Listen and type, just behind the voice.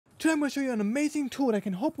Today I'm going to show you an amazing tool that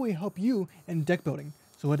can hopefully help you in deck building.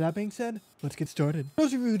 So with that being said, let's get started. For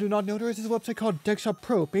those of you who do not know, there is this website called Deckshop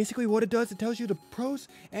Pro. Basically what it does, it tells you the pros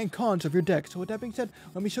and cons of your deck. So with that being said,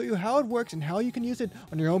 let me show you how it works and how you can use it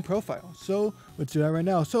on your own profile. So let's do that right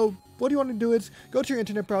now. So what you want to do is go to your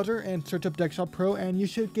internet browser and search up Deckshop Pro, and you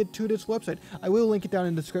should get to this website. I will link it down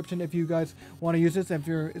in the description if you guys want to use this, if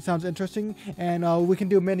it sounds interesting. And we can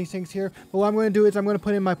do many things here. But what I'm going to do is I'm going to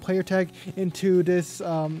put in my player tag into this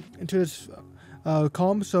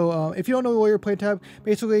column. So if you don't know where your player tab,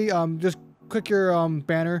 basically just click your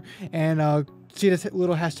banner and see this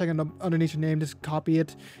little hashtag underneath your name. Just copy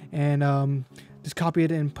it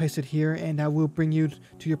and place it here, and that will bring you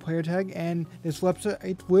to your player tag, and this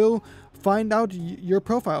website will find out your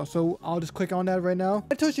profile. So I'll just click on that right now.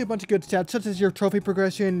 It tells you a bunch of good stats, such as your trophy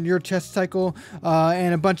progression, your chest cycle,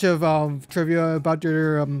 and a bunch of trivia about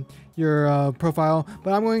your profile.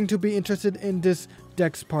 But I'm going to be interested in this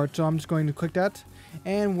decks part, so I'm just going to click that.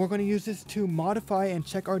 And we're going to use this to modify and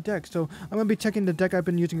check our deck. So I'm going to be checking the deck I've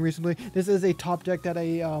been using recently. This is a top deck that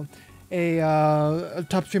a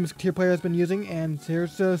top stream musketeer player has been using, and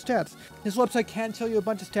here's the stats. This website can tell you a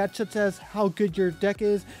bunch of stats, such as how good your deck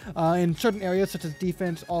is in certain areas, such as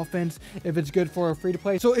defense, offense, if it's good for free to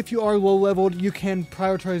play. So if you are low leveled, you can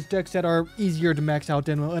prioritize decks that are easier to max out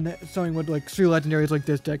than something with like 3 legendaries like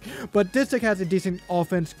this deck. But this deck has a decent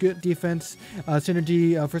offense, good defense,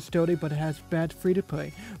 synergy, versatility, but it has bad free to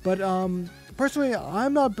play. But personally,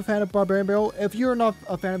 I'm not a fan of Barbarian Barrel. If you're not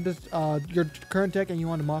a fan of this, your current deck, and you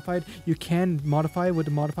want to modify it, you can modify with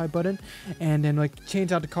the modify button, and then like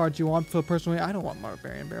change out the cards you want. So personally, I don't want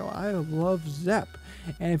Barbarian Barrel. I love Zap,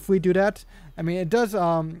 and if we do that, I mean, it does.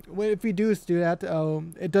 If we do that,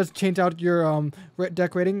 it does change out your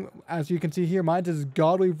deck rating. As you can see here, mine is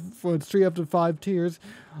godly for 3 up to 5 tiers.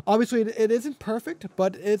 Obviously, it isn't perfect,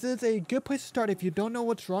 but it is a good place to start if you don't know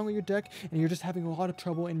what's wrong with your deck and you're just having a lot of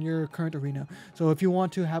trouble in your current arena. So if you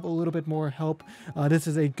want to have a little bit more help, this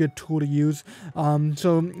is a good tool to use.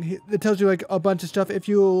 So it tells you like a bunch of stuff. If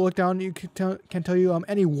you look down, you can tell you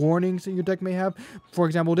any warnings that your deck may have. For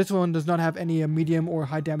example, this one does not have any medium or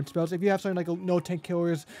high damage spells. If you have something like no tank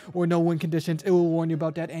killers or no win conditions, it will warn you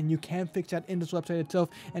about that, and you can fix that in this website itself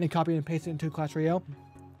and then copy and paste it into Clash Royale.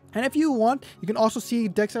 And if you want, you can also see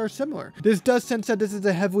decks that are similar. This does sense that this is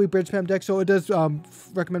a heavily bridge spam deck, so it does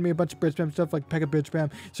recommend me a bunch of bridge spam stuff like Pekka bridge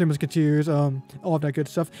spam, Three Musketeers, all of that good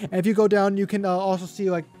stuff. And if you go down, you can also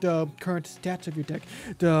see like the current stats of your deck,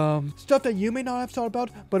 the stuff that you may not have thought about,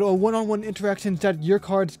 but one-on-one interactions that your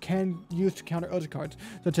cards can use to counter other cards,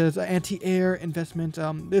 such as anti-air, investment.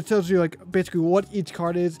 It tells you like basically what each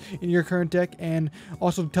card is in your current deck, and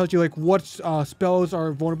also tells you like what spells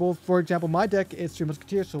are vulnerable. For example, my deck is Three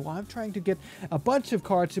Musketeers, so I'm trying to get a bunch of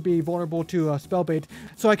cards to be vulnerable to spell bait,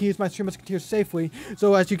 so I can use my Three Musketeers safely.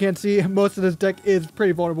 So as you can see, most of this deck is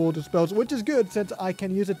pretty vulnerable to spells, which is good since I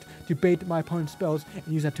can use it to bait my opponent's spells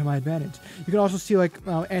and use that to my advantage. You can also see like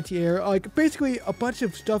anti-air, like basically a bunch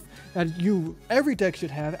of stuff that every deck should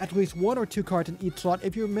have at least 1 or 2 cards in each slot.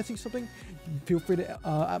 If you're missing something, feel free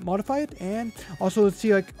to modify it. And also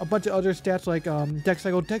see like a bunch of other stats like deck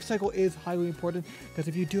cycle. Deck cycle is highly important because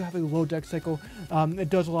if you do have a low deck cycle, it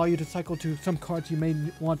does allow you to cycle to some cards you may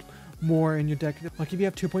want more in your deck. Like if you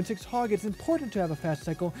have 2.6 Hog, it's important to have a fast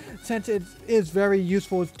cycle since it is very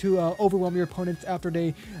useful to overwhelm your opponents after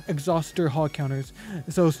they exhaust their Hog counters.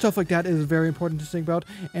 So stuff like that is very important to think about.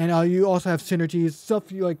 And you also have synergies,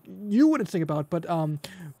 stuff you wouldn't think about, but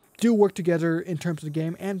do work together in terms of the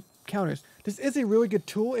game, and counters. This is a really good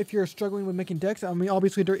tool if you're struggling with making decks. I mean,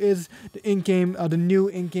 obviously there is the new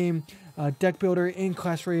in-game deck builder in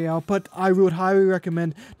Clash Royale, but I would highly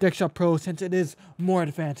recommend Deckshop Pro since it is more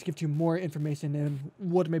advanced, gives you more information and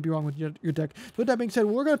what may be wrong with your deck. So with that being said,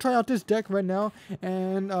 we're going to try out this deck right now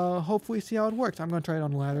and hopefully see how it works. I'm going to try it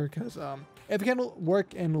on ladder because if it can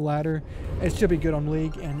work in ladder, it should be good on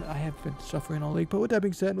League, and I have been suffering on League. But with that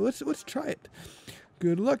being said, let's try it.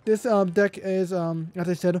 Good luck. This deck is, as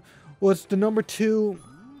I said, was the number 2,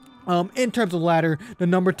 in terms of ladder, the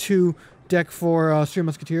number 2 deck for Three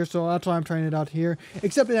Musketeers, so that's why I'm trying it out here.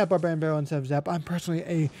 Except they have Barbarian Barrel instead of Zap. I'm personally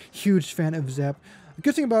a huge fan of Zap. The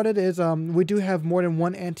good thing about it is we do have more than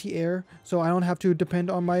 1 anti-air, so I don't have to depend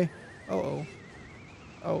on my... Oh,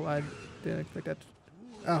 I didn't expect that.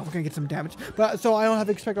 Oh, we're gonna get some damage. But so I don't have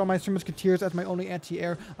to expect all my Three Musketeers as my only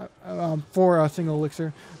anti-air for a single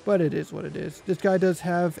elixir. But it is what it is. This guy does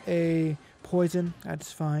have a poison.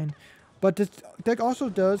 That's fine. But this deck also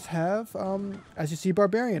does have, as you see,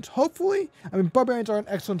 Barbarians. Hopefully, I mean, Barbarians are an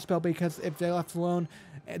excellent spell because if they're left alone,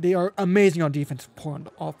 They are amazing on defense, poor on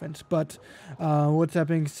offense. But with that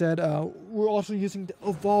being said, we're also using the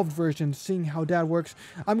evolved version, seeing how that works.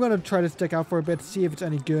 I'm going to try to stick out for a bit, see if it's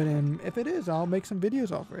any good, and if it is, I'll make some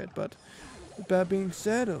videos off of it. But with that being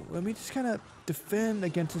said, let me just kind of defend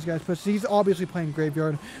against this guy's push. He's obviously playing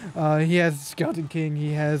Graveyard. He has Skeleton King,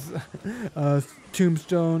 he has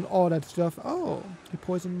Tombstone, all that stuff. Oh, he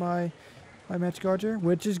poisoned my Magic Archer,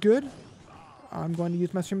 which is good. I'm going to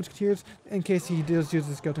use my Three Musketeers in case he does use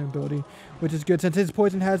the Skeleton ability, which is good. Since his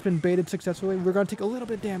poison has been baited successfully, we're going to take a little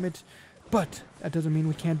bit of damage, but that doesn't mean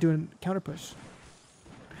we can't do a counter push.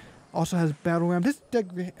 Also has Battle Ram. This deck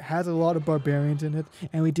has a lot of Barbarians in it,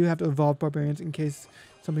 and we do have to evolve Barbarians in case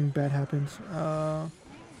something bad happens. I'll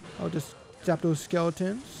just zap those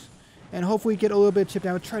Skeletons, and hopefully get a little bit of chip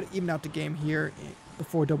damage. Try to even out the game here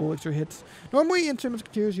before Double Elixir hits. Normally in Three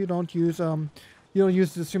Musketeers you don't use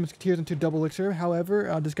the Three Musketeers into Double Elixir.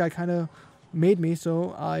 However, this guy kind of made me,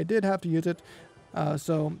 so I did have to use it.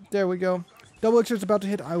 So there we go. Double Elixir is about to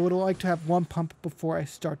hit. I would like to have one pump before I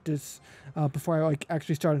start this, before I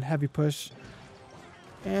actually start a heavy push.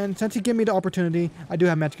 And since he gave me the opportunity, I do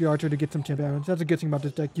have Magic Archer to get some chip damage. That's a good thing about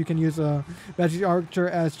this deck. You can use Magic Archer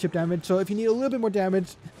as chip damage. So if you need a little bit more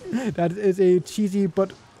damage, that is a cheesy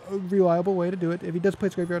but reliable way to do it. If he does play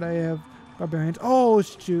Graveyard, I have Barbarians. Oh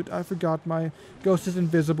shoot, I forgot my Ghost is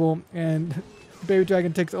invisible, and Baby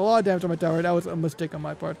Dragon takes a lot of damage on my tower. That was a mistake on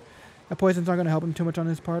my part. That poison's not going to help him too much on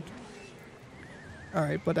his part.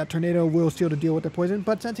 Alright, but that Tornado will steal to deal with the poison.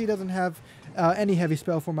 But since he doesn't have any heavy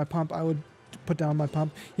spell for my pump, I would put down my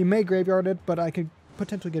pump. He may Graveyard it, but I could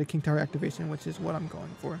potentially get a King Tower activation, which is what I'm going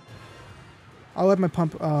for. I'll let my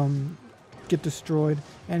pump get destroyed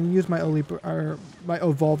and use my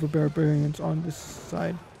Evolved Barbarians on this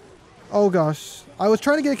side. Oh gosh, I was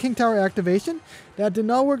trying to get a King Tower activation. That did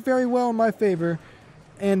not work very well in my favor,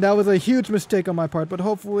 and that was a huge mistake on my part, but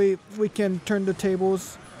hopefully we can turn the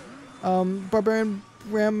tables. Barbarian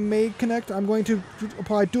Ram may connect. I'm going to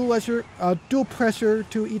apply dual pressure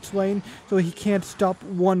to each lane so he can't stop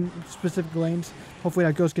one specific lanes. Hopefully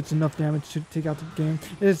that Ghost gets enough damage to take out the game.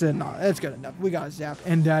 It's good enough. We got zapped,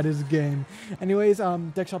 and that is game. Anyways,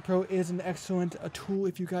 Deckshop Pro is an excellent tool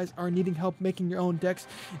if you guys are needing help making your own decks.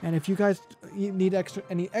 And if you guys need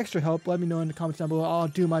any extra help, let me know in the comments down below. I'll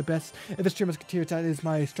do my best. If it's Three Musketeers, that is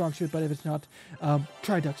my strong suit. But if it's not,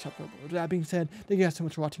 try Deckshop Pro. With that being said, thank you guys so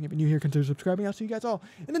much for watching. If you're new here, consider subscribing. I'll see you guys all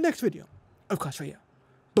in the next video of Clash Royale.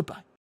 Bye-bye.